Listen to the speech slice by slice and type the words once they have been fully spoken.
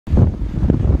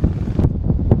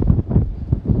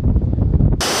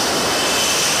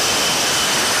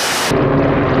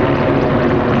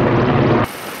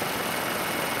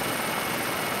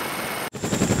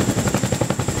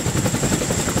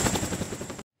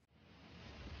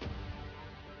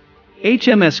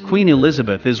HMS Queen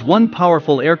Elizabeth is one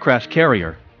powerful aircraft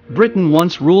carrier. Britain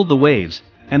once ruled the waves,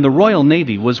 and the Royal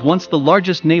Navy was once the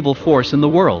largest naval force in the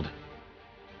world.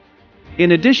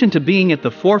 In addition to being at the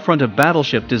forefront of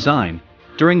battleship design,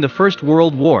 during the First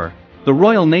World War, the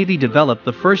Royal Navy developed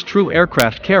the first true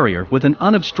aircraft carrier with an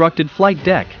unobstructed flight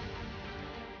deck.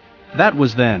 That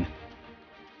was then.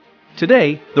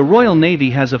 Today, the Royal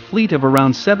Navy has a fleet of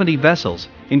around 70 vessels,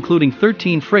 including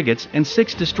 13 frigates and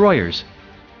 6 destroyers.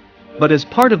 But as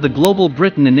part of the Global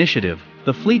Britain Initiative,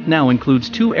 the fleet now includes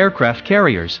 2 aircraft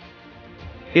carriers.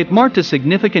 It marked a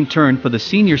significant turn for the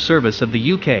senior service of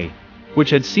the UK, which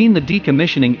had seen the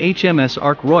decommissioning HMS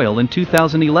Ark Royal in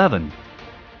 2011.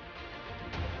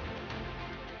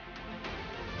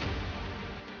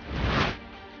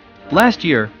 Last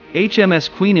year,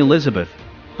 HMS Queen Elizabeth,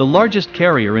 the largest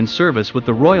carrier in service with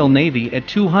the Royal Navy at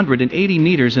 280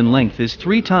 meters in length, is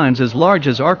 3 times as large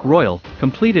as Ark Royal,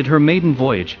 completed her maiden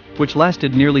voyage, which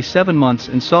lasted nearly 7 months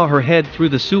and saw her head through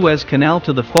the Suez Canal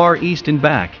to the Far East and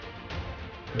back.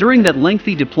 During that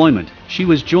lengthy deployment, she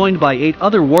was joined by 8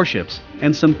 other warships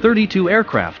and some 32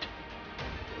 aircraft.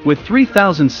 With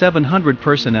 3,700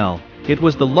 personnel, it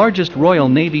was the largest Royal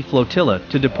Navy flotilla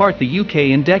to depart the UK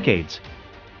in decades.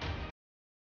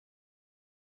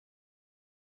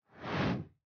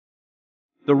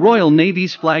 The Royal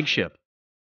Navy's flagship.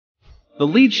 The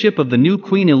lead ship of the new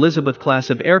Queen Elizabeth class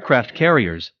of aircraft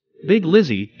carriers, Big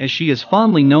Lizzie, as she is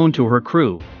fondly known to her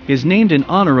crew, is named in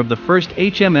honor of the first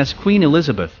HMS Queen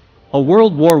Elizabeth, a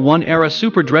World War I-era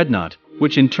super-dreadnought,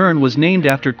 which in turn was named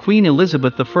after Queen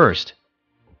Elizabeth I.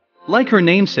 Like her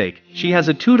namesake, she has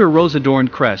a Tudor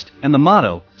rose-adorned crest and the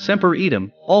motto, Semper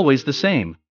Idem, always the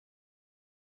same.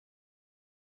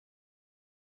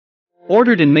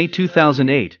 Ordered in May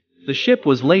 2008, the ship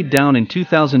was laid down in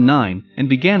 2009 and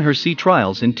began her sea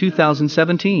trials in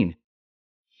 2017.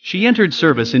 She entered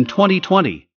service in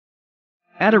 2020.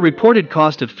 At a reported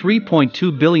cost of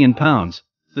 £3.2 billion,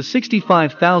 the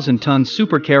 65,000-ton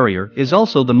supercarrier is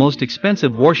also the most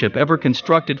expensive warship ever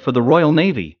constructed for the Royal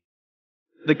Navy.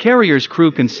 The carrier's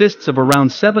crew consists of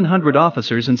around 700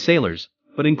 officers and sailors,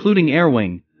 but including air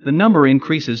wing, the number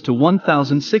increases to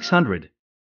 1,600.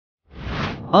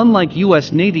 Unlike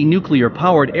U.S. Navy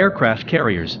nuclear-powered aircraft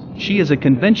carriers, she is a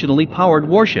conventionally powered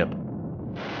warship.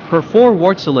 Her 4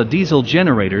 Wärtsilä diesel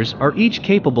generators are each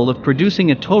capable of producing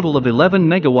a total of 11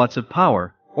 megawatts of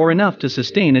power, or enough to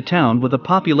sustain a town with a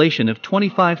population of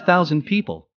 25,000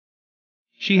 people.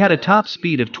 She had a top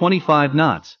speed of 25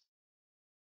 knots.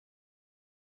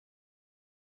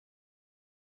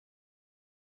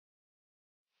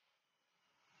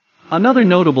 Another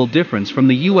notable difference from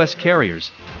the U.S. carriers,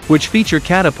 which feature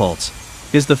catapults,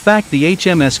 is the fact the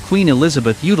HMS Queen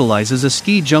Elizabeth utilizes a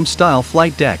ski jump-style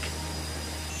flight deck.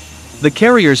 The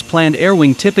carrier's planned air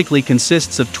wing typically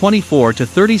consists of 24 to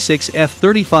 36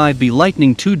 F-35B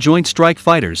Lightning II Joint Strike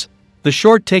Fighters, the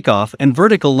short takeoff and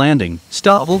vertical landing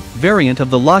 (STOVL) variant of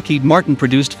the Lockheed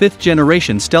Martin-produced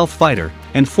 5th-generation stealth fighter,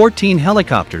 and 14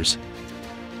 helicopters.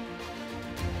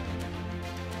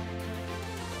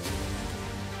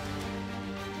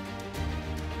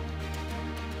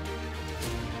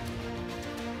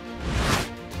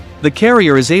 The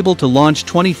carrier is able to launch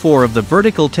 24 of the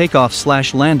vertical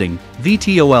takeoff/landing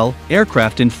 (VTOL)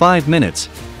 aircraft in 5 minutes,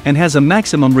 and has a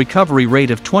maximum recovery rate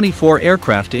of 24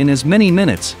 aircraft in as many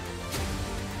minutes.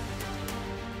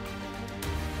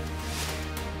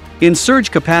 In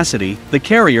surge capacity, the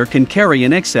carrier can carry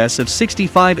in excess of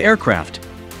 65 aircraft.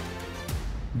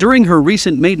 During her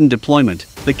recent maiden deployment,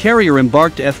 the carrier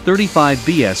embarked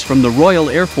F-35Bs from the Royal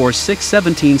Air Force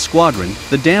 617 Squadron,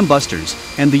 the Dam Busters,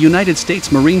 and the United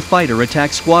States Marine Fighter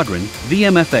Attack Squadron,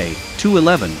 VMFA,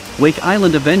 211, Wake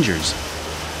Island Avengers.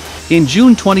 In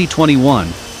June 2021,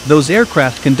 those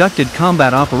aircraft conducted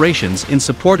combat operations in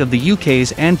support of the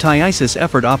UK's anti-ISIS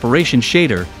effort Operation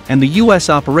Shader and the US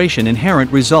Operation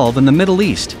Inherent Resolve in the Middle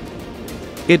East.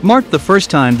 It marked the first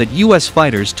time that U.S.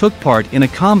 fighters took part in a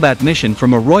combat mission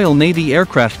from a Royal Navy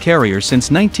aircraft carrier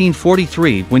since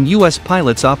 1943, when U.S.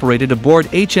 pilots operated aboard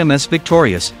HMS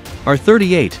Victorious,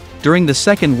 R-38, during the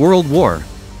Second World War.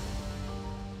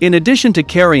 In addition to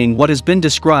carrying what has been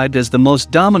described as the most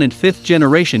dominant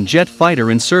 5th-generation jet fighter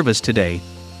in service today,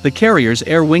 the carrier's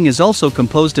air wing is also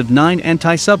composed of 9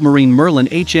 anti-submarine Merlin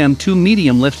HM-2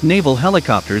 medium-lift naval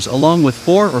helicopters along with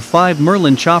 4 or 5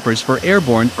 Merlin choppers for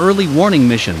airborne early warning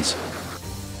missions.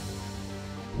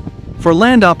 For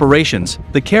land operations,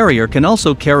 the carrier can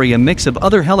also carry a mix of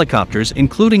other helicopters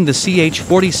including the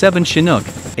CH-47 Chinook,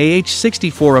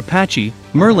 AH-64 Apache,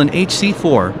 Merlin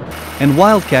HC-4, and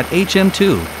Wildcat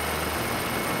HM-2.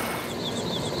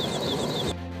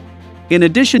 In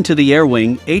addition to the air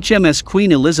wing, HMS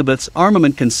Queen Elizabeth's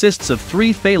armament consists of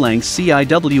 3 phalanx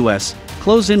CIWS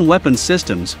close-in weapons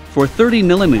systems for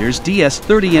 30mm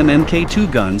DS-30M Mk2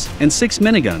 guns and 6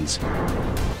 miniguns.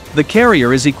 The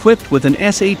carrier is equipped with an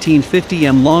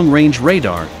S-1850M long-range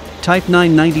radar, Type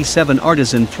 997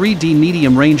 Artisan 3D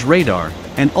medium-range radar,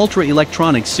 and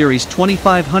Ultra-Electronics Series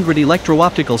 2500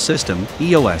 electro-optical system,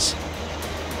 EOS.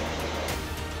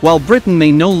 While Britain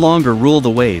may no longer rule the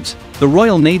waves, the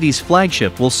Royal Navy's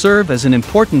flagship will serve as an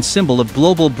important symbol of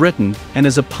global Britain and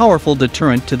as a powerful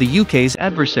deterrent to the UK's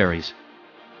adversaries.